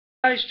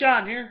Guys,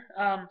 John here.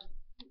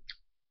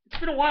 It's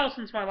been a while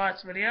since my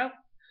last video.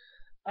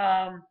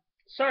 Um,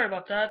 Sorry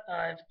about that.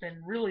 I've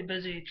been really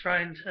busy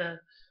trying to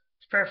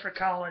prepare for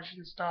college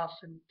and stuff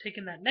and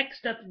taking that next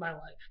step in my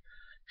life.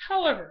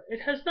 However,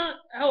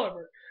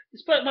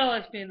 despite my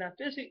life being that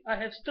busy, I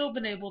have still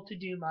been able to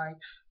do my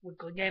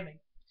weekly gaming.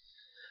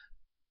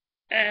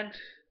 And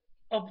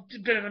a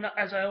bit of an,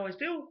 as I always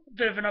do, a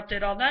bit of an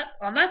update on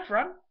that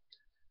front.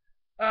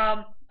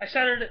 The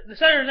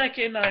Saturday night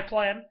game that I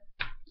planned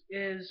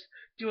is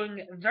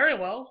doing very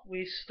well.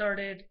 We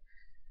started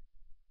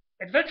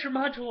Adventure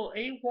Module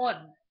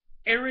A1,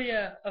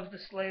 Area of the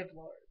Slave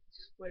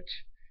Lords,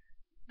 which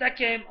that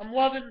game I'm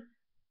loving.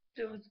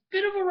 It was a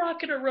bit of a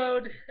rock and a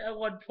road at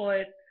one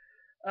point.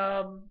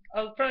 I'll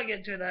probably get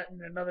into that in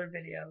another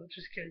video,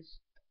 just because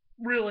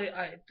really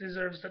it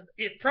deserves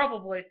it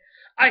probably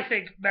I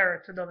think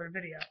merits another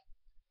video.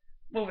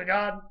 Moving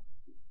on,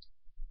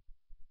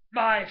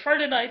 my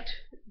Friday night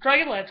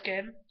Dragonlance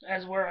game,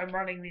 as where I'm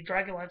running the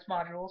Dragonlance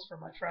modules for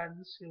my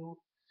friends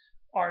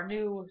are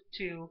new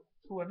to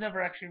who have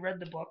never actually read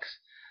the books.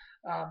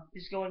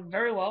 Is going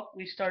very well.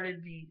 We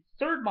started the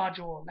third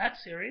module in that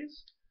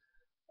series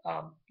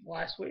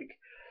last week,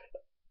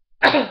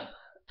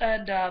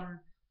 and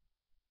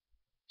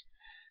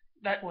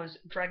that was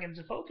Dragons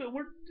of Hope, and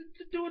we're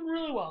doing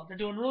really well. They're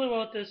doing really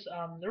well with this.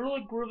 They're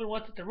really grooving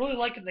with it. They're really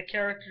liking the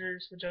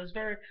characters, which I was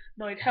very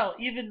annoyed. Hell,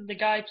 even the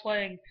guy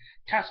playing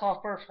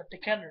Tassoff Burf, the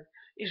Kender,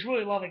 is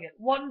really loving it.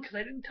 One, because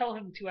I didn't tell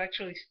him to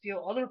actually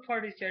steal other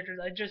parties' characters.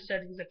 I just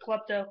said he's a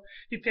klepto.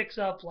 He picks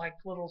up like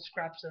little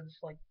scraps of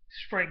like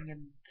string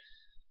and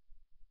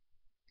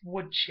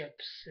wood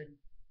chips and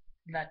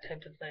that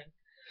type of thing.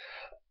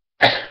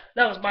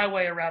 That was my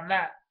way around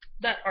that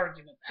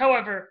argument.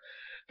 However,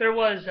 there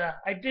was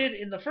I did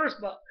in the first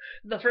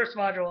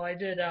module I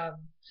did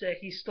say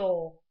he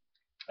stole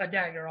a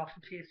dagger off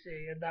the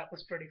PC, and that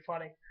was pretty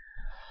funny.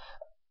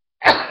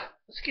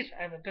 Excuse me,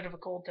 I have a bit of a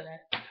cold today,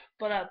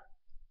 but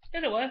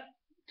anyway.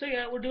 So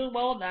yeah, we're doing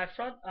well on that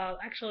front.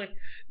 Actually,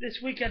 this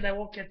weekend I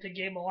won't get to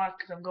game a lot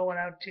because I'm going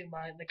out to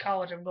the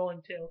college I'm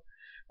going to.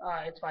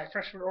 It's my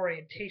freshman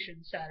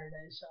orientation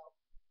Saturday, so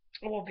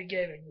I won't be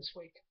gaming this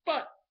week.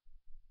 But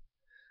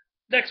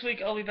next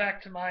week I'll be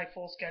back to my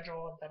full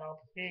schedule, and then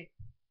I'll be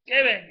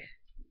gaming.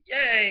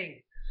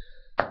 Yay!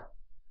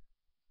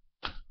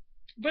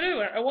 But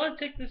anyway, I want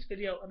to take this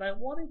video and I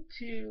wanted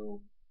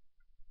to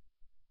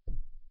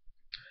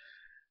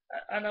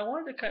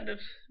kind of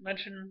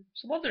mention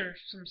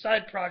some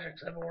side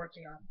projects I've been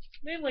working on.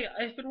 Mainly,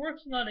 I've been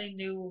working on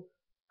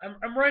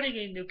I'm writing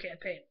a new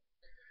campaign,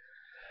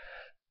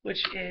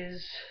 which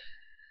is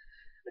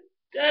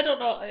I don't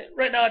know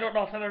right now. I don't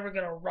know if I'm ever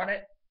gonna run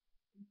it,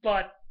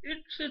 but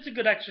it's a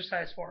good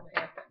exercise for me,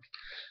 I think.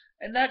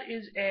 And that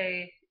is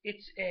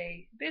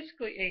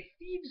basically a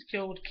thieves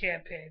guild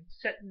campaign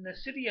set in the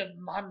city of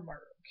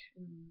Monmurg,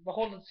 in the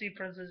Holden Sea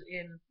Princes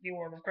in the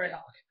world of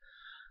Greyhawk.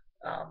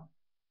 Um,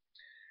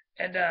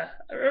 and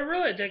I'm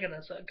really digging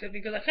this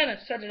because I kind of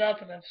set it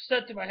up and I've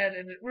set it to my head,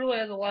 and it really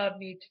has allowed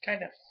me to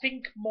kind of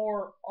think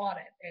more on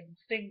it and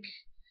think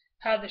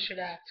how this should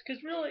act.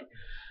 Because really,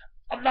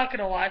 I'm not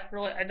gonna lie,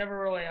 really, I never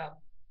really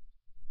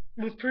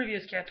with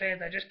previous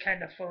campaigns, I just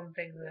kind of phoned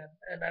things in,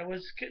 and I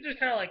was just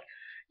kind of like,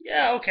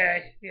 yeah,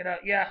 okay,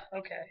 yeah,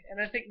 okay. And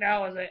I think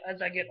now,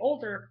 as I get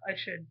older, I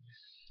should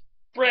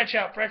branch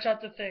out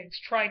to things,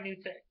 try new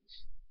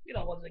things.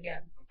 Once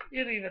again,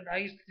 even I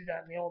used to do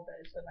that in the old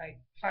days, and I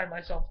find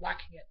myself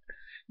lacking it.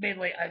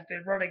 Mainly, I've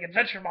been running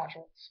adventure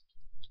modules.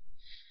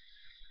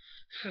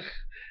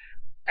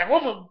 I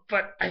love them,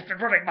 but I've been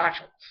running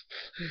modules.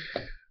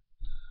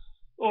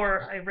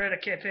 Or I ran a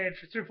campaign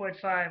for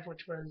 3.5,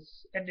 which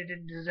was ended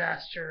in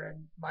disaster,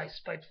 and my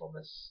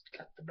spitefulness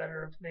got the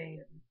better of me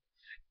and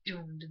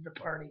doomed the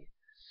party.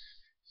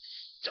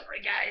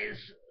 Sorry,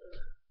 guys.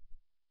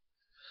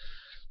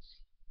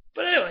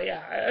 But anyway,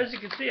 yeah, as you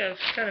can see, I've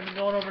kind of been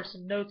going over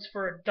some notes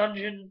for a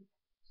dungeon.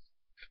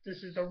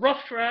 This is a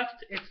rough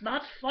draft. It's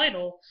not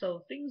final,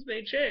 so things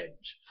may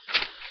change.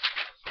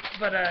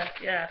 But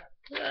yeah,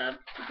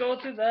 going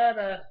through that.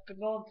 Been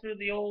going through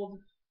the old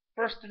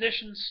first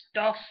edition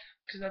stuff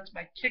because that's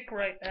my kick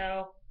right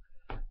now.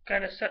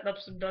 Kind of setting up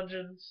some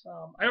dungeons.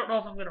 I don't know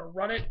if I'm gonna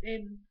run it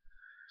in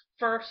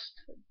first,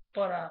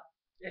 but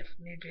if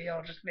need be,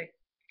 I'll just make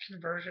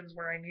conversions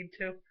where I need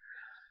to.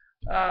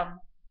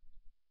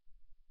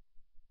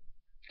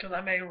 Because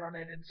I may run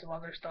it in some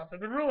other stuff. I've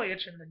been really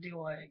itching to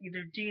do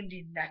either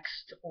D&D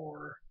Next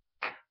or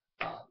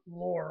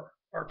Lore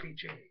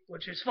RPG,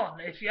 which is fun.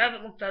 If you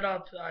haven't looked that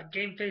up,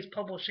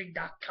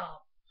 GameFacePublishing.com.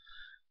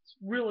 It's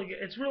really good.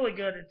 It's really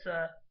good.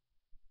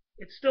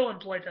 It's still in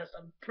playtest.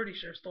 I'm pretty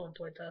sure still in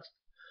playtest,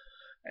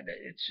 and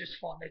it's just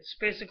fun. It's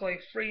basically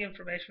free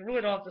information. You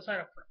really don't have to sign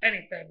up for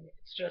anything.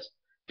 It's just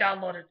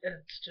download it, and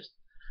it's just.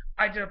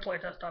 I did a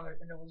playtest of it,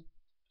 and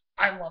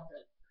I loved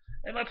it,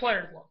 and my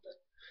players loved it.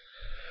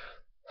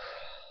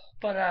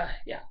 But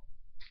yeah.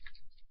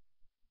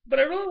 But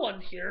I really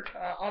want here,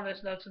 on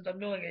this note, since I'm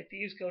doing a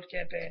Thieves Guild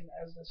campaign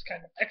as this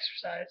kind of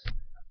exercise,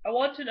 I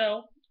want to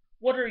know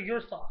what are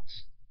your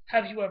thoughts?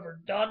 have you ever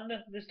done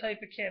this type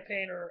of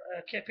campaign or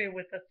a campaign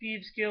with a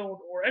thieves guild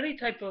or any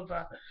type of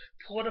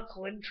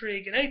political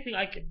intrigue and anything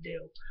I can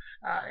do.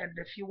 And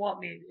if you want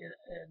me,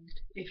 and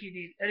if you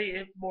need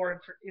any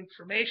more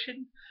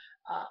information,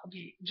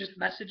 just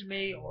message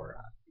me or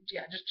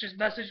yeah, just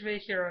message me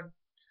here,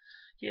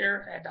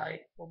 and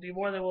I will be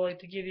more than willing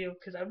to give you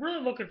because I'm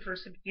really looking for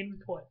some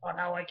input on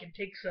how I can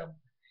take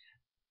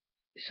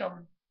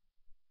some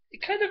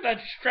kind of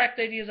abstract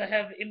ideas I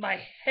have in my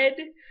head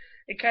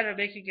and kind of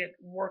making it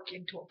work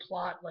into a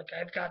plot. Like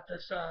I've got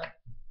this.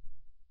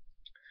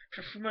 If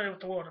you're familiar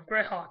with the world of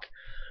Greyhawk,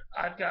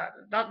 I've got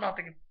not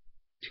to give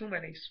too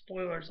many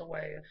spoilers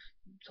away if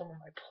some of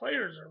my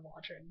players are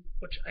watching,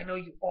 which I know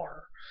you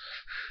are.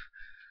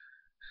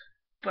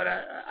 But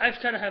I've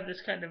kind of have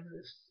this kind of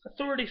this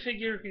authority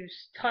figure who's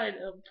tied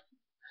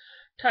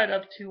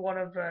up to one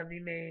of the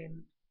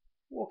main.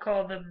 We'll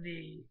call them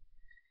the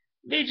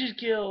Mages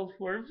Guild,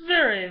 who are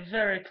very,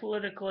 very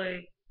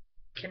politically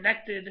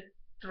connected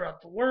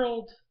throughout the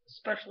world,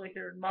 especially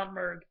here in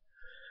Monmurg.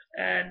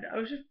 And I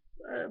was just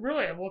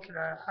really I'm looking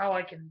at how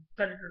I can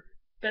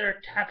better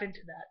tap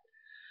into that.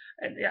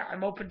 And yeah,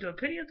 I'm open to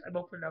opinions. I'm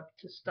open up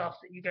to stuff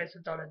that you guys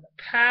have done in the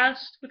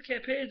past with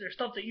campaigns, or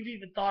stuff that you've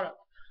even thought of.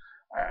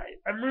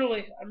 I'm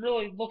really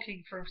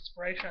looking for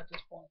inspiration at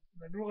this point.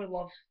 I'd really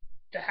love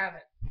to have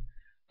it.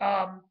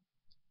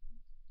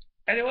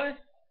 Anyway,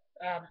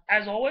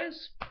 as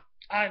always,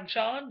 I'm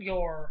Sean,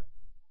 your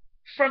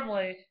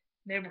friendly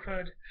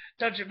neighborhood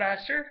dungeon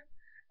master,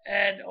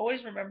 and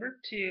always remember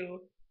to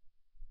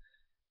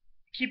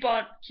keep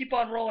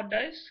on rolling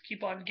dice,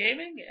 keep on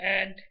gaming,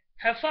 and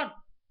have fun.